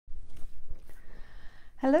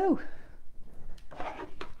Hello,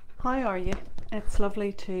 how are you? It's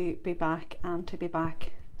lovely to be back and to be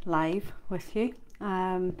back live with you.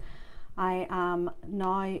 I am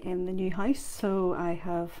now in the new house, so I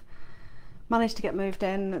have managed to get moved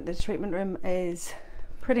in. The treatment room is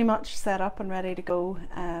pretty much set up and ready to go.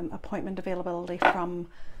 Appointment availability from,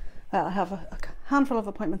 well, I have a handful of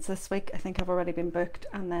appointments this week. I think I've already been booked,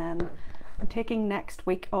 and then I'm taking next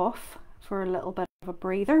week off for a little bit of a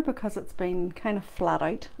breather because it's been kind of flat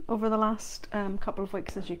out over the last couple of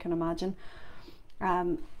weeks, as you can imagine.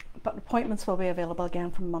 But appointments will be available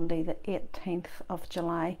again from Monday the 18th of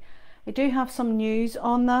July. I do have some news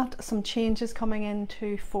on that, some changes coming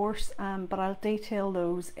into force, but I'll detail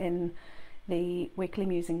those in the weekly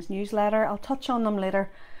Musings newsletter. I'll touch on them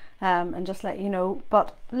later and just let you know,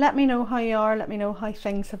 but let me know how you are, let me know how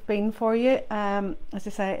things have been for you. As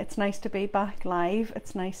I say, it's nice to be back live.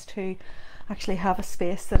 It's nice to actually have a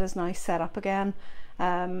space that is now set up again.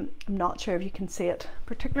 I'm not sure if you can see it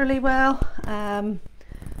particularly well,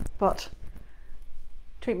 but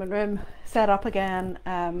treatment room set up again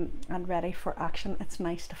and ready for action. It's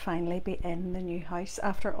nice to finally be in the new house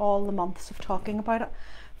after all the months of talking about it.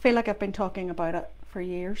 I feel like I've been talking about it for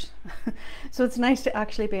years. So it's nice to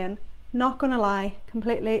actually be in. Not gonna lie,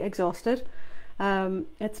 completely exhausted.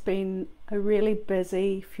 It's been a really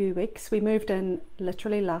busy few weeks. We moved in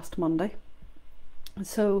literally last Monday,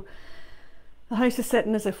 so the house is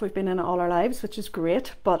sitting as if we've been in it all our lives, which is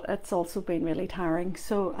great, but it's also been really tiring.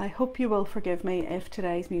 So I hope you will forgive me if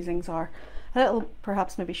today's musings are a little,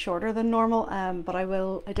 perhaps maybe shorter than normal, but I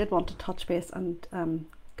did want to touch base and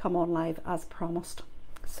come on live as promised.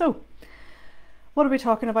 So what are we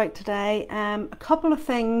talking about today? A couple of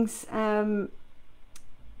things.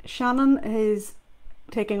 Shannon is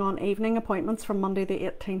taking on evening appointments from Monday the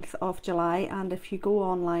 18th of July, and if you go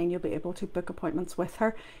online you'll be able to book appointments with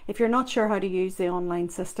her. If you're not sure how to use the online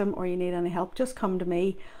system or you need any help, just come to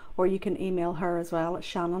me, or you can email her as well at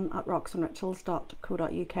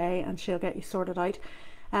shannon@rocksandrituals.co.uk and she'll get you sorted out.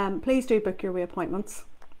 Please do book your appointments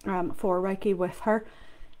for Reiki with her.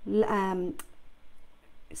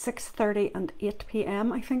 6:30 and 8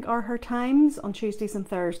 p.m. I think are her times on Tuesdays and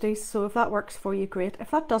Thursdays, so if that works for you, great. If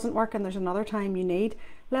that doesn't work and there's another time you need,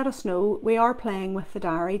 let us know. We are playing with the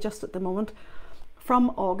diary just at the moment.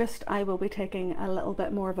 From August I will be taking a little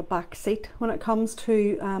bit more of a back seat when it comes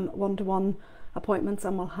to one-to-one appointments,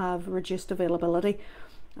 and we'll have reduced availability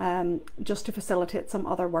just to facilitate some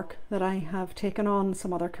other work that I have taken on,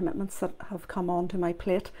 some other commitments that have come onto my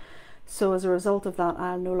plate. So as a result of that,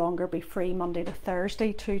 I'll no longer be free Monday to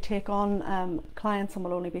Thursday to take on clients, and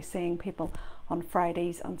will only be seeing people on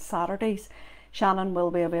Fridays and Saturdays. Shannon will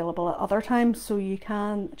be available at other times, so you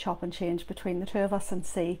can chop and change between the two of us and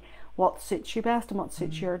see what suits you best and what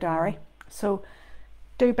suits your diary. So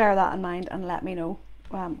do bear that in mind and let me know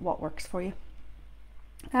what works for you.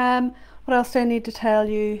 What else do I need to tell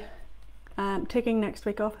you? Taking next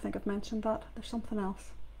week off, I think I've mentioned that. There's something else.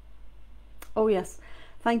 Oh yes.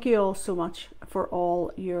 Thank you all so much for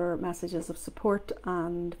all your messages of support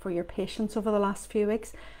and for your patience over the last few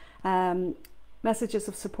weeks. Messages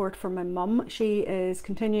of support for my mum. She is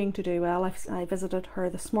continuing to do well. I visited her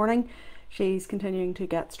this morning. She's continuing to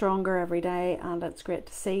get stronger every day, and it's great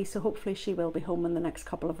to see. So hopefully she will be home in the next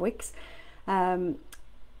couple of weeks.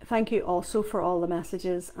 Thank you also for all the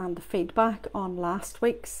messages and the feedback on last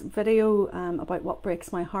week's video about what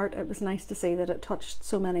breaks my heart. It was nice to see that it touched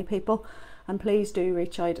so many people. And please do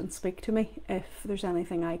reach out and speak to me if there's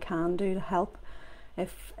anything I can do to help.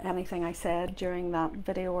 If anything I said during that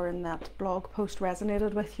video or in that blog post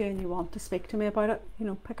resonated with you and you want to speak to me about it, you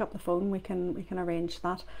know, pick up the phone. We can arrange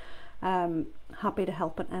that. Happy to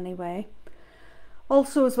help in any way.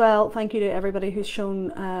 Also as well, thank you to everybody who's shown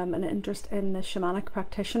an interest in the Shamanic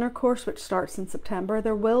Practitioner course, which starts in September.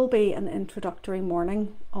 There will be an introductory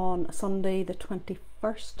morning on Sunday the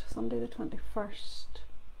 21st.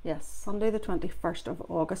 Yes, Sunday the 21st of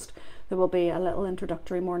August. There will be a little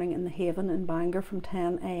introductory morning in the Haven in Bangor from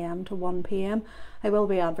 10 a.m. to 1 p.m. I will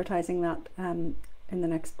be advertising that in the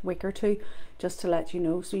next week or two, just to let you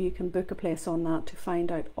know, so you can book a place on that to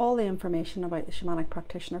find out all the information about the Shamanic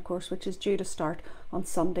Practitioner course, which is due to start on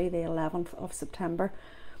Sunday the 11th of September.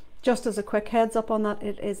 Just as a quick heads up on that,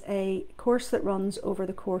 it is a course that runs over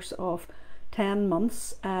the course of 10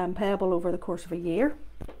 months, payable over the course of a year.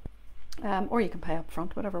 Or you can pay up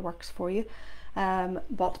front, whatever works for you.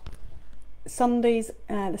 But Sundays,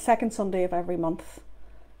 the second Sunday of every month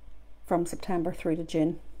from September through to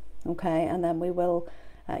June. Okay, and then we will,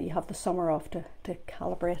 you have the summer off to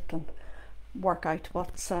calibrate and work out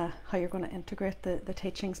what's how you're going to integrate the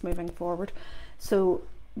teachings moving forward. So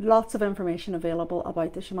lots of information available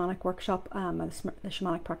about the shamanic workshop, the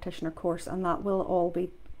shamanic practitioner course, and that will all be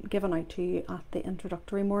given out to you at the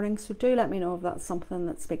introductory morning. So do let me know if that's something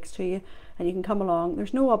that speaks to you, and you can come along.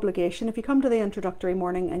 There's no obligation. If you come to the introductory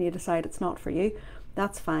morning and you decide it's not for you,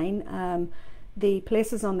 that's fine. The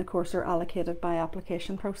places on the course are allocated by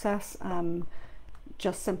application process,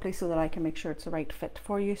 just simply so that I can make sure it's the right fit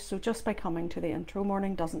for you. So just by coming to the intro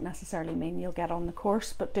morning doesn't necessarily mean you'll get on the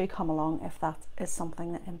course, but do come along if that is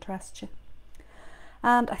something that interests you.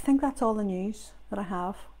 And I think that's all the news that I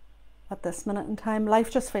have at this minute in time. Life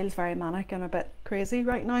just feels very manic and a bit crazy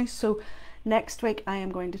right now. So next week I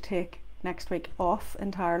am going to take next week off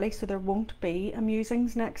entirely, so there won't be a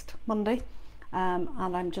Musings next Monday, and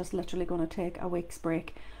I'm just literally going to take a week's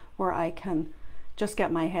break where I can just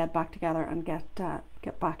get my head back together and get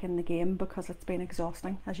back in the game, because it's been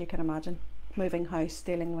exhausting, as you can imagine. Moving house,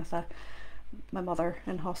 dealing with my mother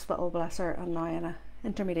in hospital, bless her, and now in a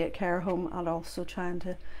intermediate care home, and also trying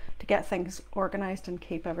to get things organised and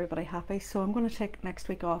keep everybody happy. So I'm going to take next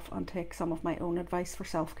week off and take some of my own advice for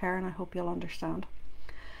self-care, and I hope you'll understand.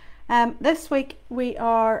 This week we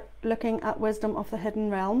are looking at Wisdom of the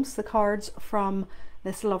Hidden Realms, the cards from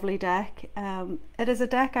this lovely deck. It is a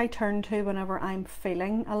deck I turn to whenever I'm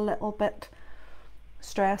feeling a little bit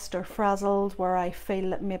stressed or frazzled, where I feel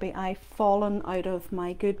that maybe I've fallen out of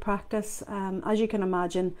my good practice. As you can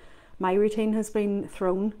imagine, my routine has been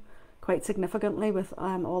thrown quite significantly with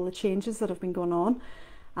all the changes that have been going on,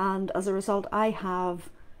 and as a result I have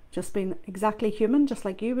just been exactly human, just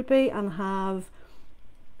like you would be, and have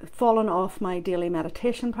fallen off my daily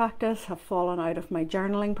meditation practice, have fallen out of my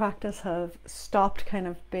journaling practice, have stopped kind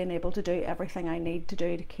of being able to do everything I need to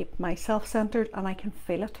do to keep myself centered, and I can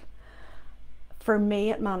feel it. For me,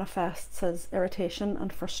 it manifests as irritation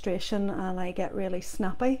and frustration, and I get really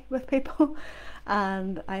snappy with people.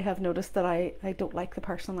 And I have noticed that I don't like the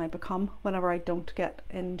person I become whenever I don't get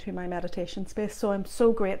into my meditation space. So I'm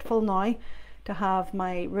so grateful now to have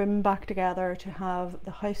my room back together, to have the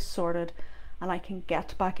house sorted, and I can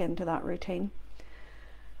get back into that routine.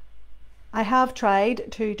 I have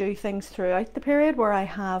tried to do things throughout the period where I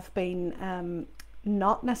have been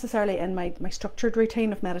not necessarily in my structured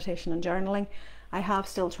routine of meditation and journaling. I have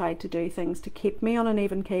still tried to do things to keep me on an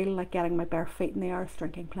even keel, like getting my bare feet in the earth,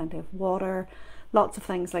 drinking plenty of water, lots of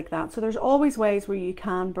things like that. So there's always ways where you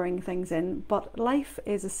can bring things in, but life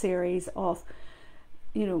is a series of,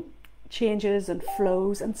 you know, changes and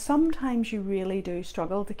flows, and sometimes you really do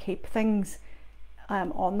struggle to keep things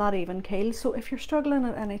on that even keel. So if you're struggling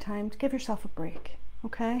at any time, give yourself a break.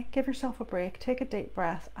 Okay, give yourself a break, take a deep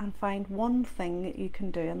breath, and find one thing that you can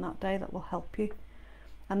do in that day that will help you,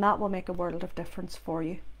 and that will make a world of difference for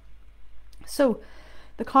you. So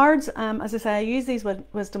the cards, as I say, I use these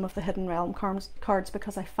Wisdom of the Hidden Realm cards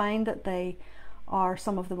because I find that they are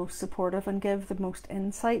some of the most supportive and give the most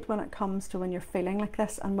insight when it comes to when you're feeling like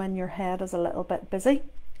this, and when your head is a little bit busy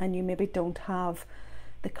and you maybe don't have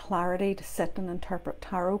the clarity to sit and interpret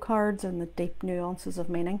tarot cards and the deep nuances of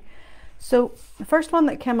meaning. So the first one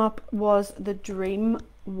that came up was the Dream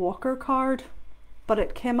Walker card, but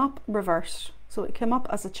it came up reversed. So it came up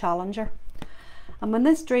as a challenger. And when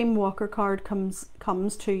this Dream Walker card comes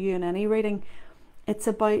to you in any reading, it's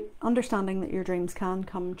about understanding that your dreams can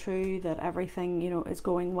come true, that everything, you know, is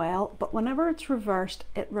going well. But whenever it's reversed,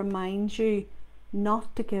 it reminds you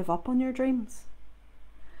not to give up on your dreams.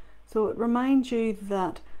 So it reminds you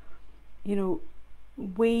that, you know,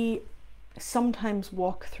 we sometimes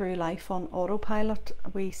walk through life on autopilot.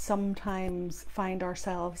 We sometimes find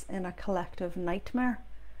ourselves in a collective nightmare,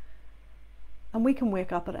 and we can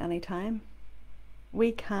wake up at any time.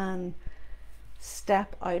 We can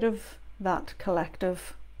step out of that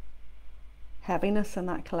collective heaviness and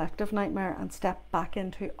that collective nightmare and step back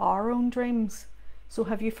into our own dreams. So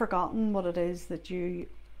have you forgotten what it is that you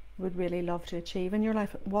would really love to achieve in your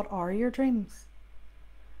life? What are your dreams?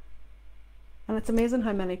 And it's amazing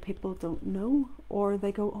how many people don't know, or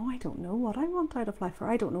they go, oh, I don't know what I want out of life, or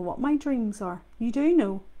I don't know what my dreams are. You do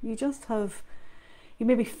know. You just have, you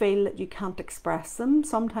maybe feel that you can't express them.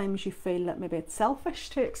 Sometimes you feel that maybe it's selfish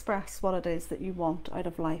to express what it is that you want out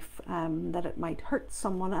of life, that it might hurt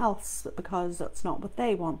someone else because that's not what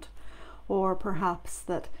they want. Or perhaps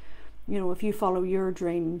that, you know, if you follow your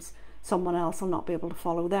dreams, someone else will not be able to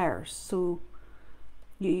follow theirs. So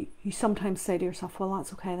you sometimes say to yourself, well,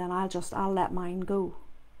 that's okay, then I'll let mine go.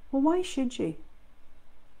 Well, why should you?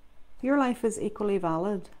 Your life is equally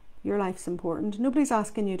valid. Your life's important. Nobody's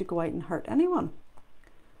asking you to go out and hurt anyone.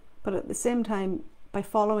 But at the same time, by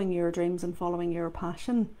following your dreams and following your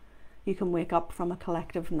passion, you can wake up from a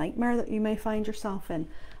collective nightmare that you may find yourself in.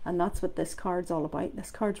 And that's what this card's all about.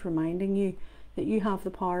 This card's reminding you that you have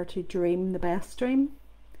the power to dream the best dream,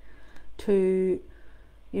 to,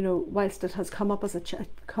 you know, whilst it has come up as it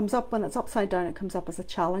comes up when it's upside down, it comes up as a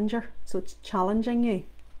challenger. So it's challenging you.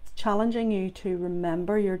 It's challenging you to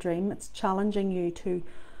remember your dream. It's challenging you to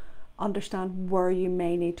understand where you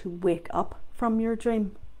may need to wake up from your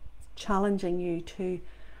dream. It's challenging you to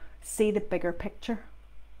see the bigger picture.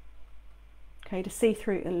 Okay, to see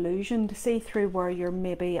through illusion, to see through where you're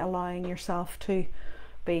maybe allowing yourself to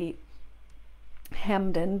be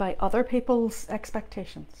hemmed in by other people's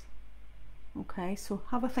expectations. Okay, so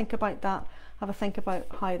have a think about that. Have a think about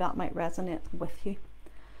how that might resonate with you.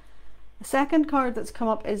 The second card that's come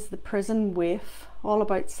up is the prison waif, all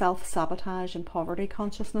about self-sabotage and poverty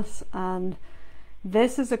consciousness. And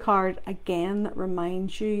this is a card, again, that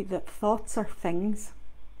reminds you that thoughts are things.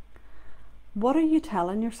 What are you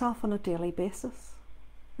telling yourself on a daily basis?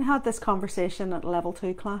 We had this conversation at level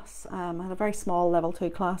 2 class. I had a very small level 2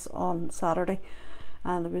 class on Saturday,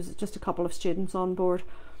 and there was just a couple of students on board.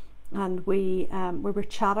 And we were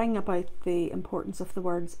chatting about the importance of the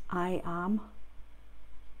words I am.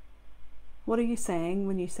 What are you saying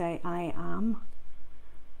when you say I am?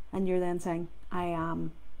 And you're then saying I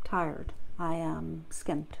am tired, I am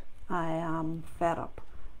skint, I am fed up.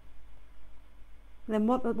 Then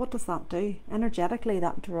what does that do? Energetically,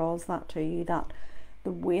 that draws that to you, that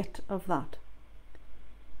the weight of that.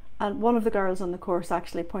 And one of the girls on the course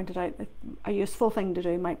actually pointed out that a useful thing to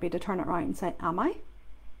do might be to turn it around and say, am I?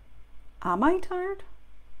 Am I tired?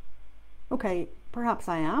 Okay, perhaps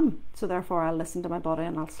I am, so therefore I'll listen to my body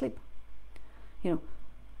and I'll sleep. You know,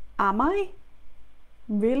 am I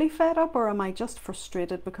really fed up, or am I just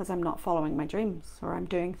frustrated because I'm not following my dreams, or I'm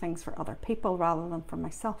doing things for other people rather than for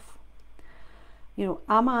myself? You know,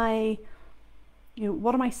 am I, you know,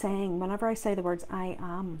 what am I saying whenever I say the words I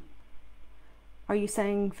am? Are you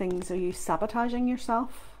saying things, are you sabotaging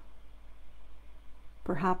yourself?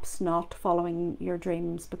 Perhaps not following your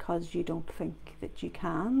dreams because you don't think that you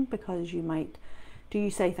can, because you might. Do you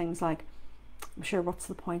say things like, I'm sure, what's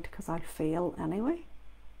the point, because I'll fail anyway?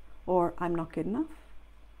 Or I'm not good enough?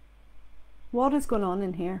 What is going on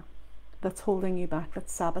in here that's holding you back,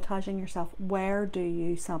 that's sabotaging yourself? Where do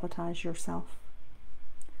you sabotage yourself?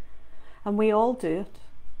 And we all do it.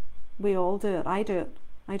 We all do it. I do it.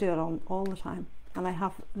 I do it all the time. And I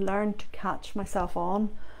have learned to catch myself on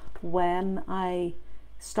when I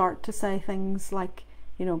start to say things like,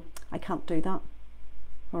 you know, I can't do that.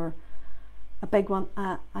 Or a big one,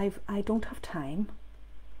 I don't have time.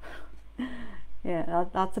 Yeah,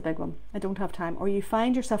 that's a big one. I don't have time. Or you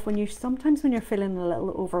find yourself sometimes when you're feeling a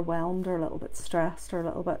little overwhelmed or a little bit stressed or a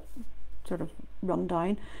little bit sort of run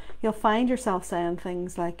down, you'll find yourself saying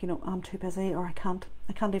things like, you know, I'm too busy, or I can't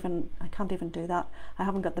even do that. I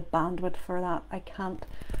haven't got the bandwidth for that. I can't.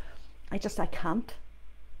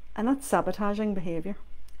 And that's sabotaging behavior.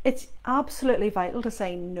 It's absolutely vital to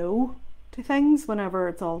say no to things whenever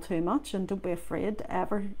it's all too much, and don't be afraid to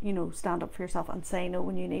ever, you know, stand up for yourself and say no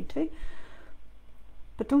when you need to.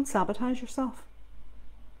 But don't sabotage yourself.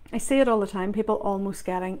 I see it all the time, people almost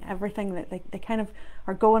getting everything that they kind of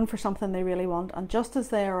are going for something they really want, and just as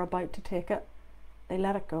they are about to take it, they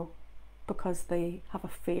let it go because they have a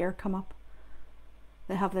fear come up.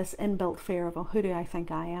 They have this inbuilt fear of, oh, who do I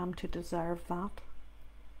think I am to deserve that?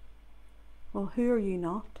 Well, who are you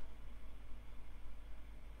not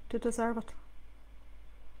to deserve it?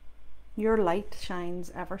 Your light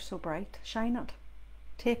shines ever so bright. Shine it.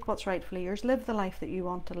 Take what's rightfully yours. Live the life that you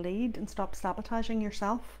want to lead, and stop sabotaging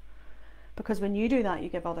yourself. Because when you do that, you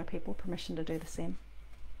give other people permission to do the same.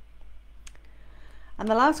 And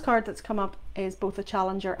the last card that's come up is both a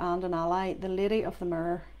challenger and an ally, the Lady of the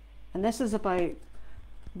Mirror. And this is about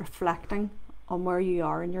reflecting on where you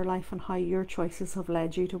are in your life and how your choices have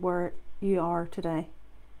led you to where you are today.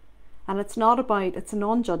 And it's a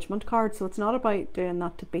non-judgment card, so it's not about doing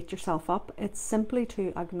that to beat yourself up. It's simply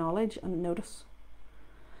to acknowledge and notice.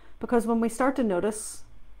 Because when we start to notice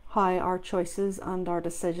how our choices and our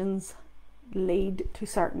decisions lead to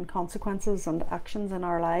certain consequences and actions in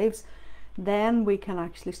our lives, then we can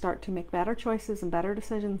actually start to make better choices and better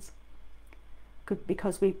decisions,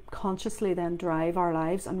 because we consciously then drive our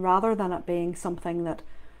lives. And rather than it being something that,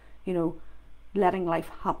 you know, letting life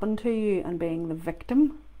happen to you and being the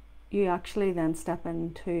victim, you actually then step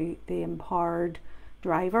into the empowered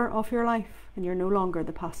driver of your life, and you're no longer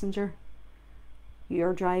the passenger.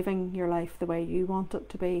 You're driving your life the way you want it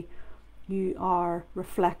to be. You are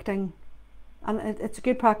reflecting. And it's a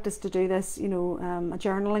good practice to do this, you know, a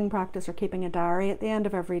journaling practice, or keeping a diary at the end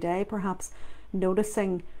of every day, perhaps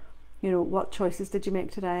noticing, you know, what choices did you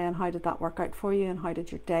make today, and how did that work out for you, and how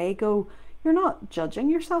did your day go. You're not judging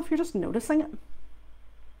yourself, you're just noticing it.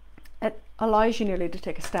 it allows you nearly to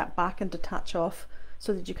take a step back and detach off,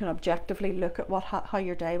 so that you can objectively look at how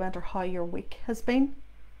your day went or how your week has been.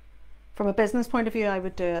 From a business point of view, I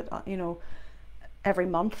would do it, you know, every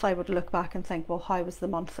month. I would look back and think, well, how was the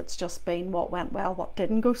month that's just been? What went well? What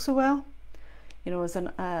didn't go so well? You know,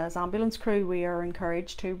 as ambulance crew, we are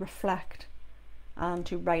encouraged to reflect and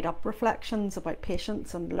to write up reflections about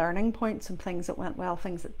patients and learning points and things that went well,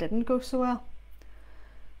 things that didn't go so well.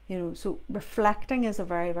 You know, so reflecting is a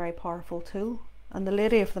very, very powerful tool. And the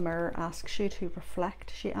Lady of the Mirror asks you to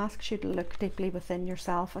reflect. She asks you to look deeply within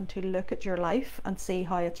yourself and to look at your life and see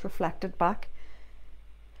how it's reflected back.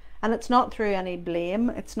 And it's not through any blame.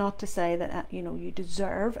 It's not to say that, you know, you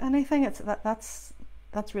deserve anything. It's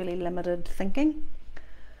that's really limited thinking.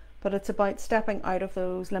 But it's about stepping out of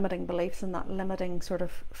those limiting beliefs and that limiting sort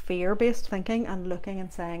of fear-based thinking and looking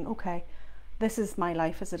and saying, okay, this is my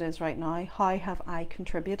life as it is right now. How have I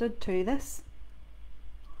contributed to this?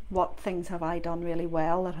 What things have I done really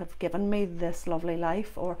well that have given me this lovely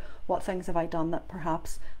life? Or what things have I done that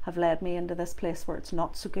perhaps have led me into this place where it's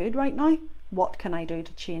not so good right now? What can I do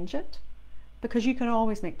to change it? Because you can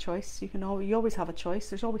always make choice. You always have a choice.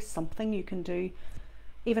 There's always something you can do,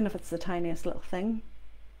 even if it's the tiniest little thing.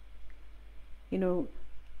 You know,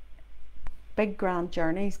 big grand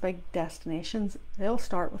journeys, big destinations, they all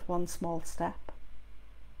start with one small step.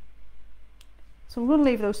 So I'm going to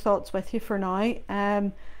leave those thoughts with you for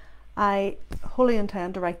now. I wholly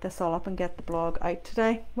intend to write this all up and get the blog out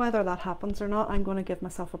today. Whether that happens or not, I'm going to give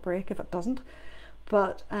myself a break if it doesn't.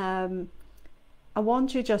 But I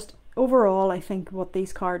want you just, overall, I think what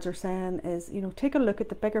these cards are saying is, you know, take a look at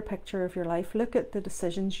the bigger picture of your life. Look at the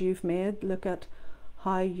decisions you've made. Look at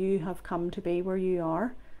how you have come to be where you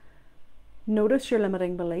are. Notice your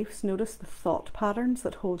limiting beliefs. Notice the thought patterns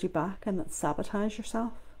that hold you back and that sabotage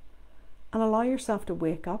yourself. And allow yourself to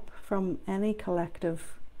wake up from any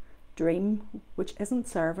collective dream which isn't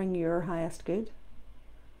serving your highest good.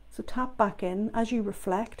 So tap back in as you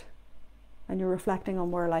reflect, and you're reflecting on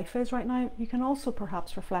where life is right now. You can also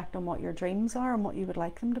perhaps reflect on what your dreams are and what you would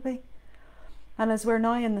like them to be. And as we're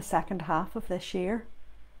now in the second half of this year,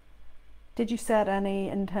 did you set any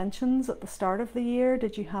intentions at the start of the year?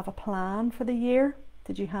 Did you have a plan for the year?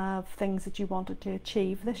 Did you have things that you wanted to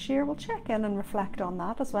achieve this year? Well, check in and reflect on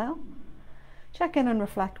that as well. Check in and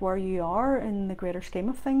reflect where you are in the greater scheme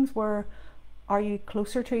of things. Where are you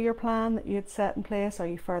closer to your plan that you had set in place? Are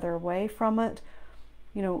you further away from it?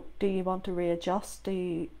 You know, do you want to readjust?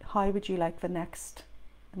 How would you like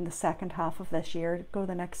in the second half of this year to go,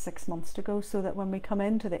 the next 6 months to go, so that when we come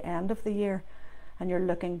into the end of the year and you're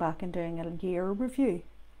looking back and doing a year review,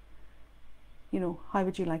 you know, how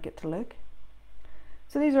would you like it to look?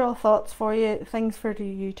 So these are all thoughts for you, things for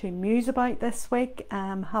you to muse about this week.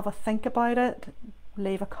 Have a think about it,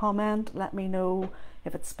 leave a comment, let me know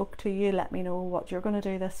if it spoke to you, let me know what you're going to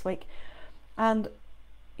do this week. And,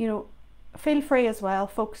 you know, feel free as well,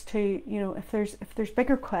 folks, to, you know, if there's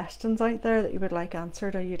bigger questions out there that you would like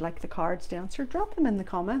answered, or you'd like the cards to answer, drop them in the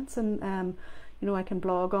comments, and you know, I can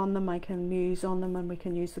blog on them, I can muse on them, and we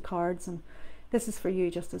can use the cards. And this is for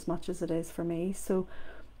you just as much as it is for me. So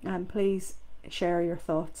please share your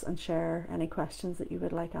thoughts and share any questions that you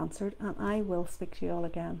would like answered, and I will speak to you all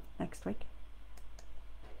again next week.